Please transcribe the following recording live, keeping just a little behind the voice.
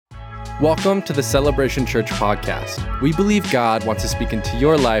Welcome to the Celebration Church podcast. We believe God wants to speak into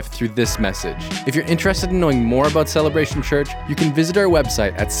your life through this message. If you're interested in knowing more about Celebration Church, you can visit our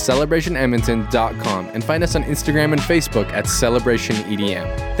website at celebrationedmonton.com and find us on Instagram and Facebook at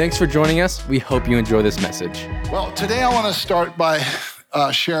celebrationedm. Thanks for joining us. We hope you enjoy this message. Well, today I want to start by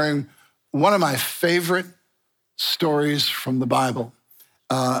sharing one of my favorite stories from the Bible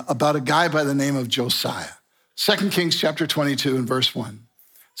about a guy by the name of Josiah. 2 Kings chapter 22 and verse 1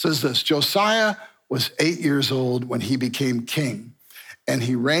 says this: Josiah was 8 years old when he became king, and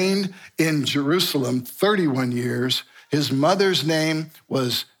he reigned in Jerusalem 31 years. His mother's name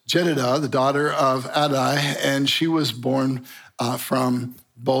was Jedidah, the daughter of Adai, and she was born from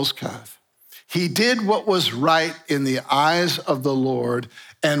Bozkath. He did what was right in the eyes of the Lord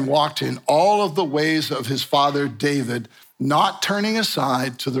and walked in all of the ways of his father David, not turning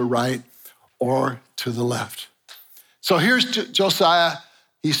aside to the right or to the left. So here's Josiah.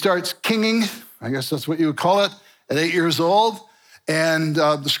 He starts kinging, I guess that's what you would call it, at 8 years old. And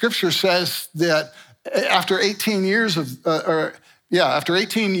the scripture says that after 18 years of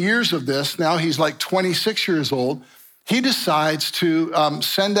this, now he's like 26 years old, he decides to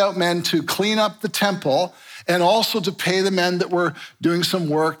send out men to clean up the temple and also to pay the men that were doing some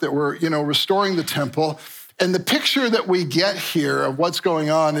work, that were, restoring the temple. And the picture that we get here of what's going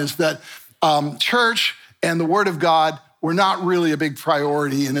on is that church and the word of God were not really a big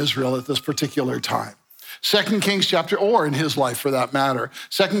priority in Israel at this particular time. 2 Kings chapter, or in his life for that matter.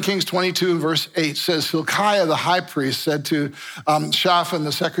 2 Kings 22 and verse 8 says, Hilkiah the high priest said to Shaphan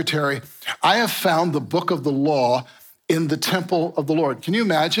the secretary, I have found the book of the law in the temple of the Lord. Can you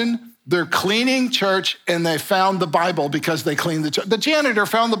imagine? They're cleaning church and they found the Bible because they cleaned the church. The janitor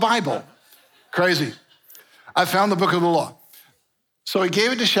found the Bible. Crazy. I found the book of the law. So he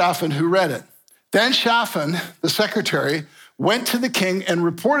gave it to Shaphan, who read it. Then Shaphan, the secretary, went to the king and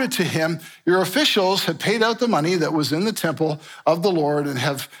reported to him, your officials have paid out the money that was in the temple of the Lord and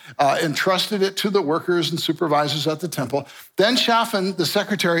have entrusted it to the workers and supervisors at the temple. Then Shaphan, the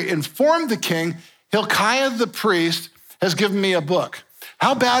secretary, informed the king, Hilkiah the priest has given me a book.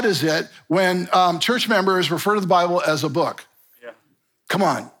 How bad is it when church members refer to the Bible as a book? Yeah. Come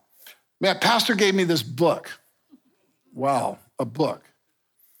on. Man, pastor gave me this book. Wow, a book.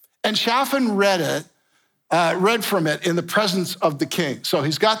 And Shaphan read from it in the presence of the king. So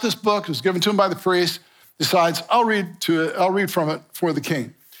he's got this book, it was given to him by the priest, decides, I'll read from it for the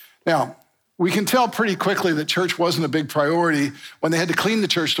king. Now, we can tell pretty quickly that church wasn't a big priority when they had to clean the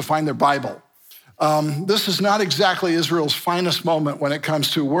church to find their Bible. This is not exactly Israel's finest moment when it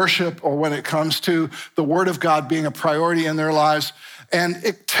comes to worship or when it comes to the word of God being a priority in their lives. And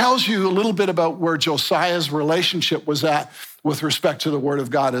it tells you a little bit about where Josiah's relationship was at with respect to the word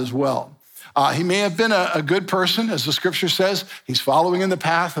of God as well. He may have been a good person, as the scripture says. He's following in the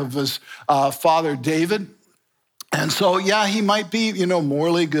path of his father David. And so, yeah, he might be,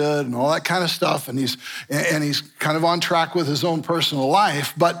 morally good and all that kind of stuff. And he's kind of on track with his own personal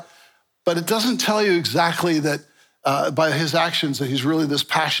life. But it doesn't tell you exactly that by his actions that he's really this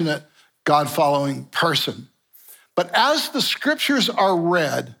passionate, God-following person. But as the scriptures are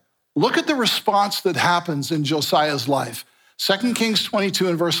read, look at the response that happens in Josiah's life. 2 Kings 22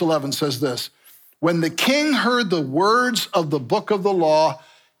 and verse 11 says this: when the king heard the words of the book of the law,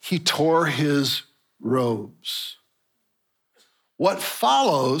 he tore his robes. What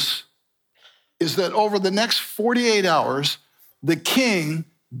follows is that over the next 48 hours, the king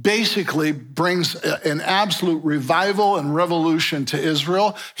basically brings an absolute revival and revolution to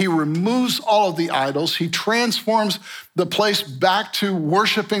Israel. He removes all of the idols. He transforms the place back to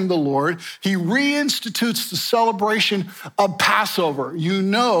worshiping the Lord. He reinstitutes the celebration of Passover.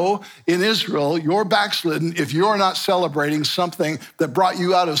 In Israel, you're backslidden if you're not celebrating something that brought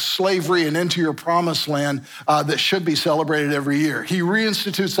you out of slavery and into your promised land that should be celebrated every year. He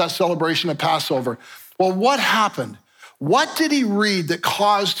reinstitutes that celebration of Passover. Well, what happened? What did he read that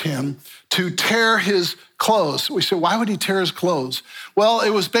caused him to tear his clothes? We say, why would he tear his clothes? Well, it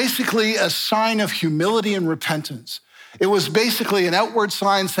was basically a sign of humility and repentance. It was basically an outward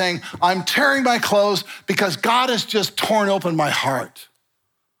sign saying, I'm tearing my clothes because God has just torn open my heart.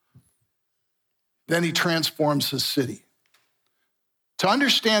 Then he transforms his city. To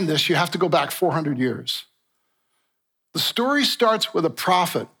understand this, you have to go back 400 years. The story starts with a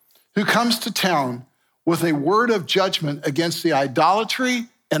prophet who comes to town with a word of judgment against the idolatry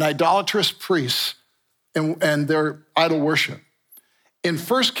and idolatrous priests and their idol worship. In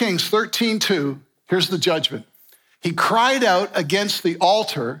 1 Kings 13:2, here's the judgment. He cried out against the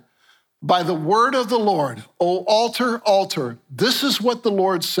altar by the word of the Lord, O altar, altar, this is what the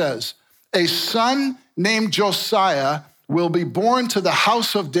Lord says. A son named Josiah will be born to the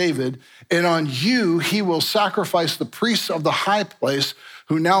house of David, and on you he will sacrifice the priests of the high place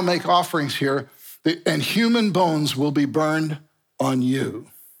who now make offerings here, and human bones will be burned on you.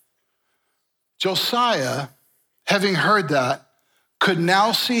 Josiah, having heard that, could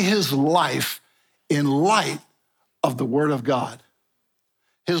now see his life in light of the word of God.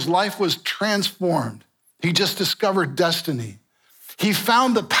 His life was transformed. He just discovered destiny. He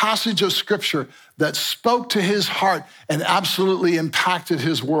found the passage of scripture that spoke to his heart and absolutely impacted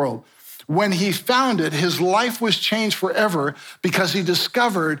his world. When he found it, his life was changed forever because he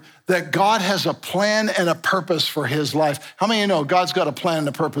discovered that God has a plan and a purpose for his life. How many of you know God's got a plan and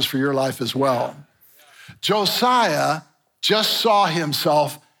a purpose for your life as well? Josiah just saw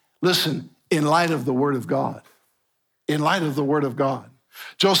himself, listen, in light of the word of God. In light of the word of God.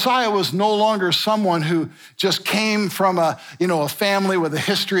 Josiah was no longer someone who just came from a family with a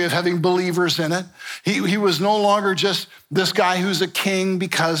history of having believers in it. He was no longer just this guy who's a king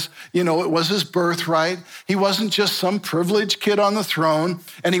because, it was his birthright. He wasn't just some privileged kid on the throne,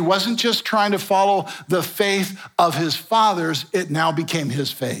 and he wasn't just trying to follow the faith of his fathers. It now became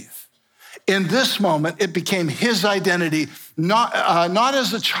his faith. In this moment, it became his identity, not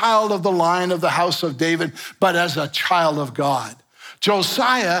as a child of the line of the house of David, but as a child of God.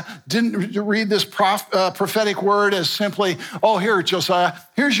 Josiah didn't read this prophetic word as simply, oh, here, Josiah,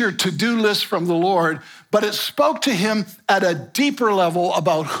 here's your to-do list from the Lord. But it spoke to him at a deeper level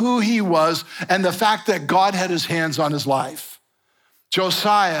about who he was and the fact that God had his hands on his life.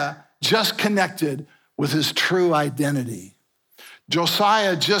 Josiah just connected with his true identity.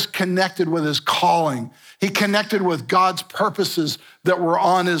 Josiah just connected with his calling. He connected with God's purposes that were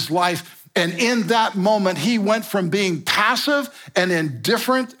on his life. And in that moment, he went from being passive and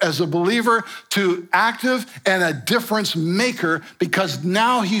indifferent as a believer to active and a difference maker because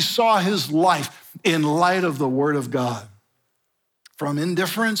now he saw his life in light of the word of God. From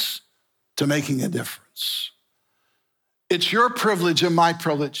indifference to making a difference. It's your privilege and my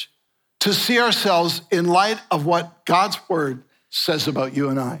privilege to see ourselves in light of what God's word says about you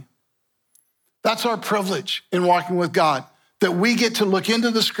and I. That's our privilege in walking with God, that we get to look into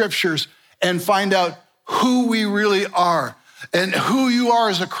the scriptures and find out who we really are and who you are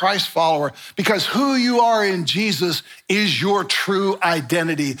as a Christ follower, because who you are in Jesus is your true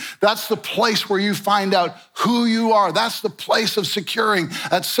identity. That's the place where you find out who you are. That's the place of securing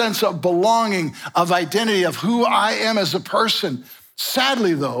that sense of belonging, of identity, of who I am as a person.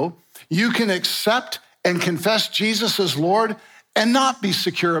 Sadly, though, you can accept and confess Jesus as Lord and not be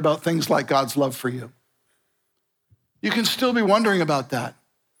secure about things like God's love for you. You can still be wondering about that.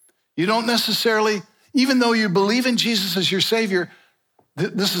 You don't necessarily, even though you believe in Jesus as your Savior,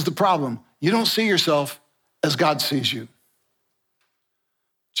 this is the problem. You don't see yourself as God sees you.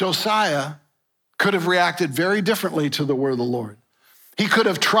 Josiah could have reacted very differently to the word of the Lord. He could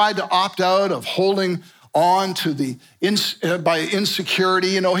have tried to opt out of holding on to by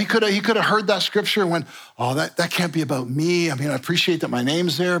insecurity. He could have heard that scripture and went, oh, that can't be about me. I mean, I appreciate that my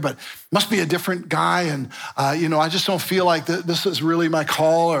name's there, but must be a different guy. And, I just don't feel like this is really my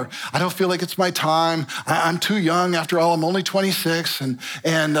call, or I don't feel like it's my time. I'm too young. After all, I'm only 26.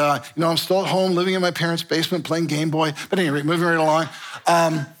 And I'm still at home living in my parents' basement playing Game Boy. But anyway, moving right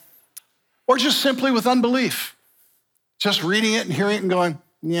along. Or just simply with unbelief, just reading it and hearing it and going,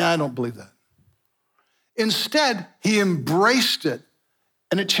 yeah, I don't believe that. Instead, he embraced it,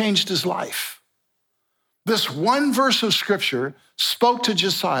 and it changed his life. This one verse of scripture spoke to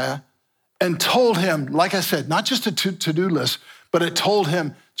Josiah and told him, like I said, not just a to-do list, but it told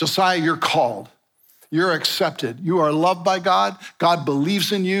him, Josiah, you're called. You're accepted. You are loved by God. God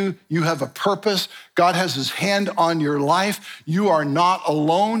believes in you. You have a purpose. God has his hand on your life. You are not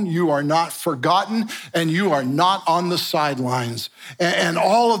alone. You are not forgotten, and you are not on the sidelines. And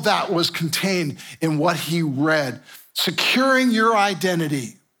all of that was contained in what he read. Securing your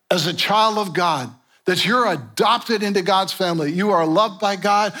identity as a child of God, that you're adopted into God's family. You are loved by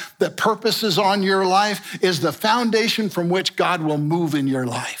God. That purpose is on your life is the foundation from which God will move in your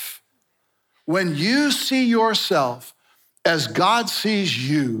life. When you see yourself as God sees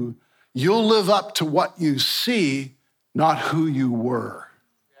you, you'll live up to what you see, not who you were.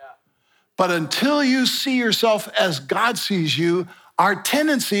 Yeah. But until you see yourself as God sees you, our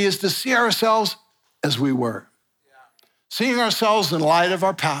tendency is to see ourselves as we were. Yeah. Seeing ourselves in light of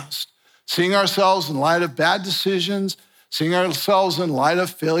our past, seeing ourselves in light of bad decisions, seeing ourselves in light of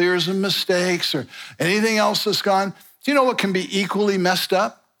failures and mistakes or anything else that's gone. Do you know what can be equally messed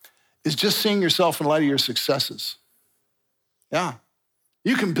up? Is just seeing yourself in light of your successes. Yeah.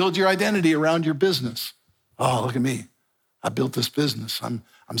 You can build your identity around your business. Oh, look at me. I built this business. I'm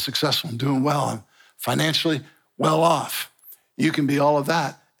successful. I'm doing well. I'm financially well off. You can be all of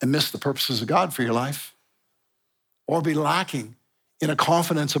that and miss the purposes of God for your life, or be lacking in a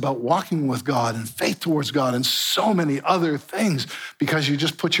confidence about walking with God and faith towards God and so many other things because you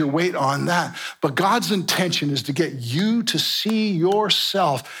just put your weight on that. But God's intention is to get you to see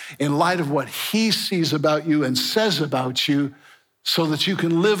yourself in light of what he sees about you and says about you, so that you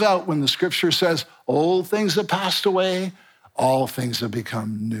can live out when the scripture says, old things have passed away, all things have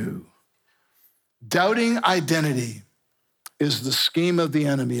become new. Doubting identity is the scheme of the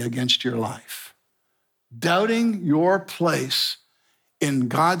enemy against your life. Doubting your place in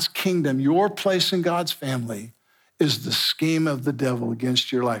God's kingdom, your place in God's family, is the scheme of the devil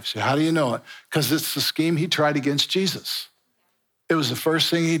against your life. So how do you know it? Because it's the scheme he tried against Jesus. It was the first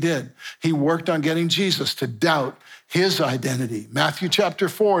thing he did. He worked on getting Jesus to doubt his identity. Matthew chapter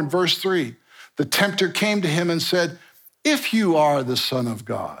 4 and verse 3, the tempter came to him and said, if you are the Son of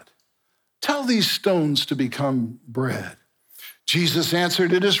God, tell these stones to become bread. Jesus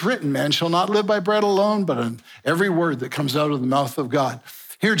answered, it is written, man shall not live by bread alone, but on every word that comes out of the mouth of God.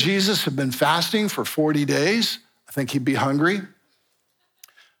 Here Jesus had been fasting for 40 days. I think he'd be hungry.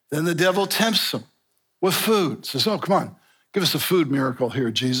 Then the devil tempts him with food. Says, oh, come on, give us a food miracle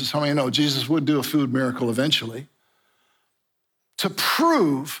here, Jesus. How many know Jesus would do a food miracle eventually? To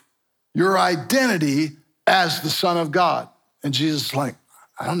prove your identity as the Son of God. And Jesus is like,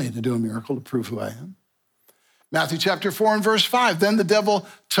 I don't need to do a miracle to prove who I am. Matthew chapter 4 and verse 5, then the devil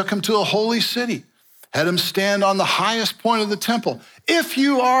took him to a holy city, had him stand on the highest point of the temple. If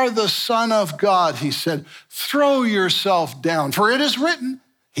you are the Son of God, he said, throw yourself down, for it is written,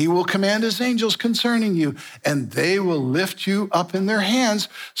 he will command his angels concerning you, and they will lift you up in their hands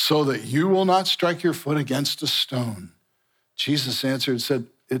so that you will not strike your foot against a stone. Jesus answered and said,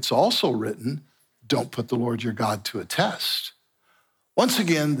 it's also written, don't put the Lord your God to a test. Once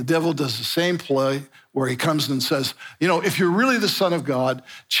again, the devil does the same play where he comes and says, if you're really the Son of God,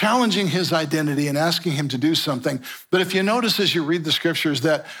 challenging his identity and asking him to do something. But if you notice as you read the scriptures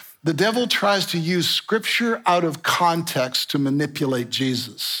that the devil tries to use scripture out of context to manipulate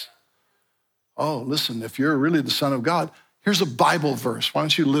Jesus. Oh, listen, if you're really the Son of God, here's a Bible verse. Why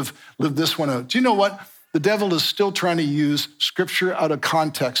don't you live this one out? Do you know what? The devil is still trying to use scripture out of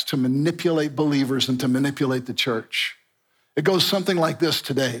context to manipulate believers and to manipulate the church. It goes something like this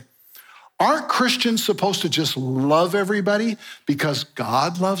today. Aren't Christians supposed to just love everybody because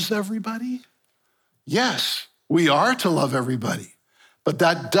God loves everybody? Yes, we are to love everybody, but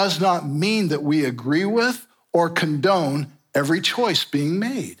that does not mean that we agree with or condone every choice being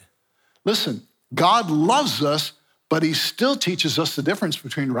made. Listen, God loves us, but he still teaches us the difference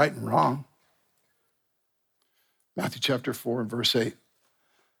between right and wrong. Matthew chapter 4 and verse 8.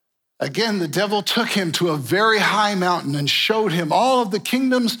 Again, the devil took him to a very high mountain and showed him all of the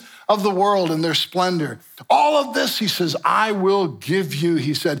kingdoms of the world and their splendor. All of this, he says, I will give you,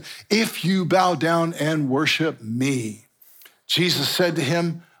 he said, if you bow down and worship me. Jesus said to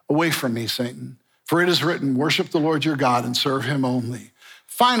him, away from me, Satan, for it is written, worship the Lord your God and serve him only.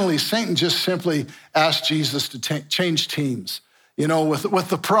 Finally, Satan just simply asked Jesus to change teams. With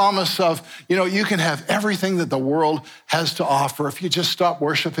the promise of, you can have everything that the world has to offer if you just stop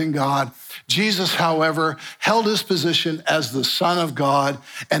worshiping God. Jesus, however, held his position as the Son of God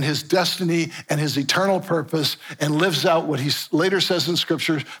and his destiny and his eternal purpose, and lives out what he later says in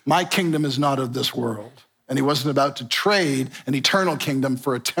scripture, my kingdom is not of this world. And he wasn't about to trade an eternal kingdom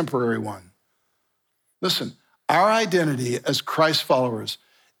for a temporary one. Listen, our identity as Christ followers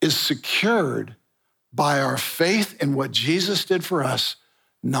is secured by our faith in what Jesus did for us,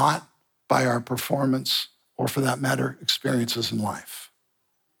 not by our performance or, for that matter, experiences in life.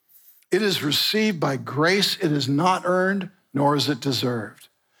 It is received by grace. It is not earned, nor is it deserved.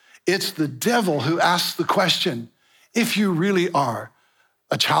 It's the devil who asks the question, if you really are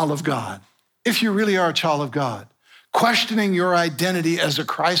a child of God, if you really are a child of God, questioning your identity as a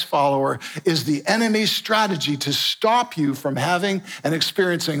Christ follower is the enemy's strategy to stop you from having and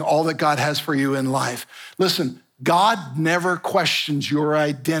experiencing all that God has for you in life. Listen, God never questions your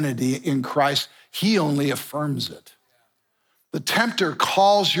identity in Christ. He only affirms it. The tempter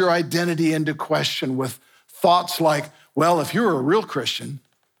calls your identity into question with thoughts like, well, if you're a real Christian,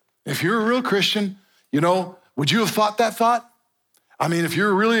 would you have thought that thought? I mean, if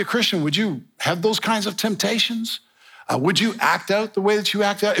you're really a Christian, would you have those kinds of temptations? Would you act out the way that you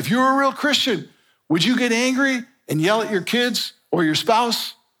act out? If you're a real Christian, would you get angry and yell at your kids or your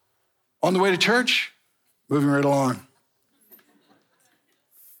spouse on the way to church? Moving right along.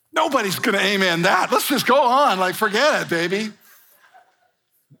 Nobody's going to amen that. Let's just go on. Forget it, baby.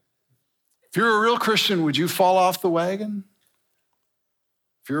 If you're a real Christian, would you fall off the wagon?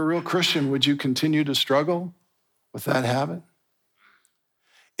 If you're a real Christian, would you continue to struggle with that habit?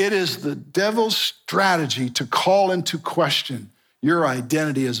 It is the devil's strategy to call into question your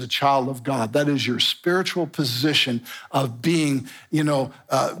identity as a child of God. That is your spiritual position of being,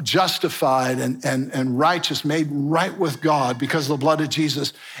 justified and righteous, made right with God because of the blood of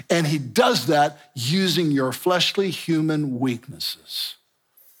Jesus. And he does that using your fleshly human weaknesses.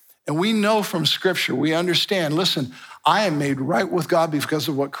 And we know from Scripture, we understand, listen, I am made right with God because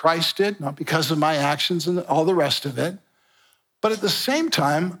of what Christ did, not because of my actions and all the rest of it. But at the same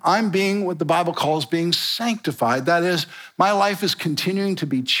time, I'm being what the Bible calls being sanctified. That is, my life is continuing to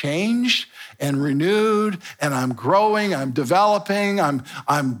be changed and renewed, and I'm growing, I'm developing,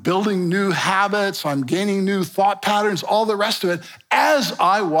 I'm building new habits, I'm gaining new thought patterns, all the rest of it, as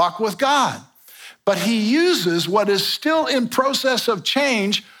I walk with God. But he uses what is still in process of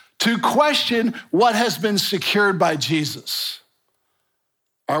change to question what has been secured by Jesus.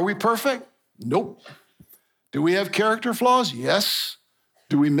 Are we perfect? Nope. Do we have character flaws? Yes.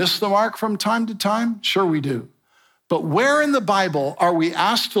 Do we miss the mark from time to time? Sure we do. But where in the Bible are we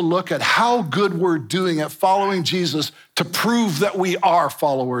asked to look at how good we're doing at following Jesus to prove that we are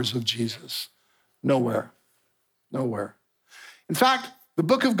followers of Jesus? Nowhere. Nowhere. In fact, the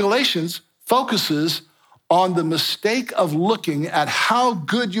book of Galatians focuses on the mistake of looking at how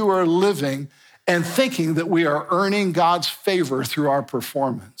good you are living and thinking that we are earning God's favor through our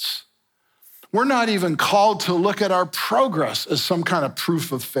performance. We're not even called to look at our progress as some kind of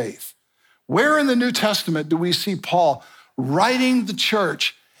proof of faith. Where in the New Testament do we see Paul writing the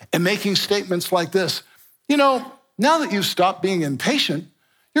church and making statements like this? Now that you've stopped being impatient,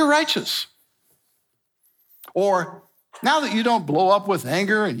 you're righteous. Or now that you don't blow up with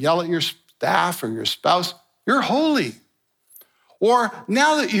anger and yell at your staff or your spouse, you're holy. Or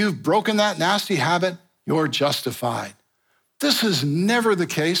now that you've broken that nasty habit, you're justified. This is never the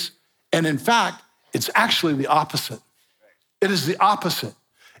case. And in fact, it's actually the opposite. It is the opposite.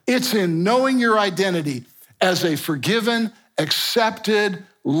 It's in knowing your identity as a forgiven, accepted,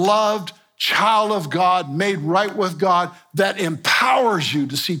 loved child of God, made right with God, that empowers you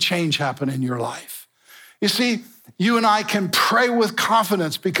to see change happen in your life. You see, you and I can pray with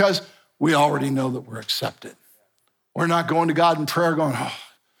confidence because we already know that we're accepted. We're not going to God in prayer going,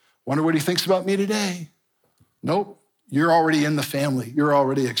 wonder what he thinks about me today. Nope. You're already in the family. You're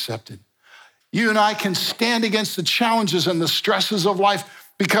already accepted. You and I can stand against the challenges and the stresses of life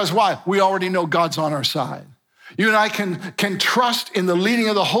because why? We already know God's on our side. You and I can trust in the leading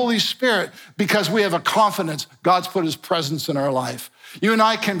of the Holy Spirit because we have a confidence God's put his presence in our life. You and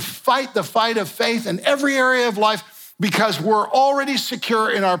I can fight the fight of faith in every area of life because we're already secure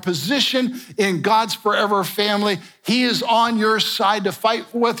in our position in God's forever family. He is on your side to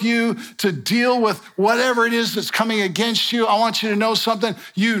fight with you, to deal with whatever it is that's coming against you. I want you to know something.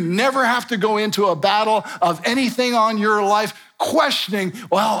 You never have to go into a battle of anything on your life questioning,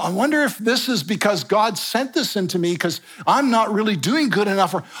 well, I wonder if this is because God sent this into me because I'm not really doing good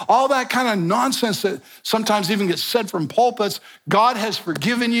enough, or all that kind of nonsense that sometimes even gets said from pulpits. God has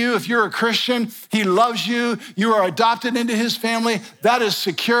forgiven you. If you're a Christian, he loves you. You are adopted into his family. That is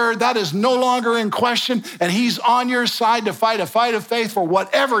secure. That is no longer in question. And he's on your side to fight a fight of faith for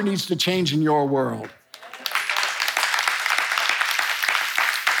whatever needs to change in your world.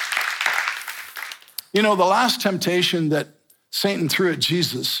 The last temptation that Satan threw at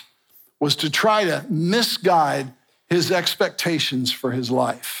Jesus was to try to misguide his expectations for his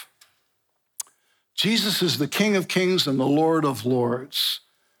life. Jesus is the King of Kings and the Lord of Lords,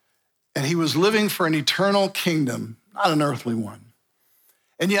 and he was living for an eternal kingdom, not an earthly one.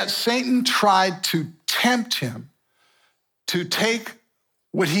 And yet Satan tried to tempt him to take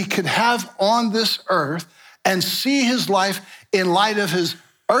what he could have on this earth and see his life in light of his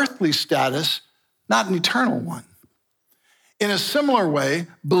earthly status, not an eternal one. In a similar way,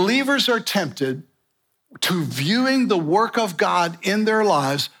 believers are tempted to viewing the work of God in their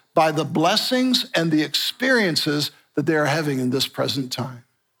lives by the blessings and the experiences that they are having in this present time.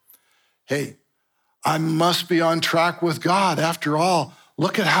 Hey, I must be on track with God. After all,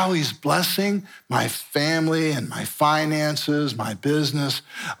 look at how he's blessing my family and my finances, my business.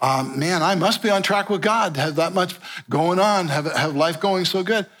 I must be on track with God to have that much going on, have life going so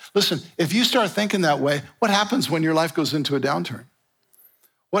good. Listen, if you start thinking that way, what happens when your life goes into a downturn?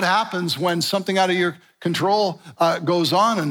 What happens when something out of your control goes on and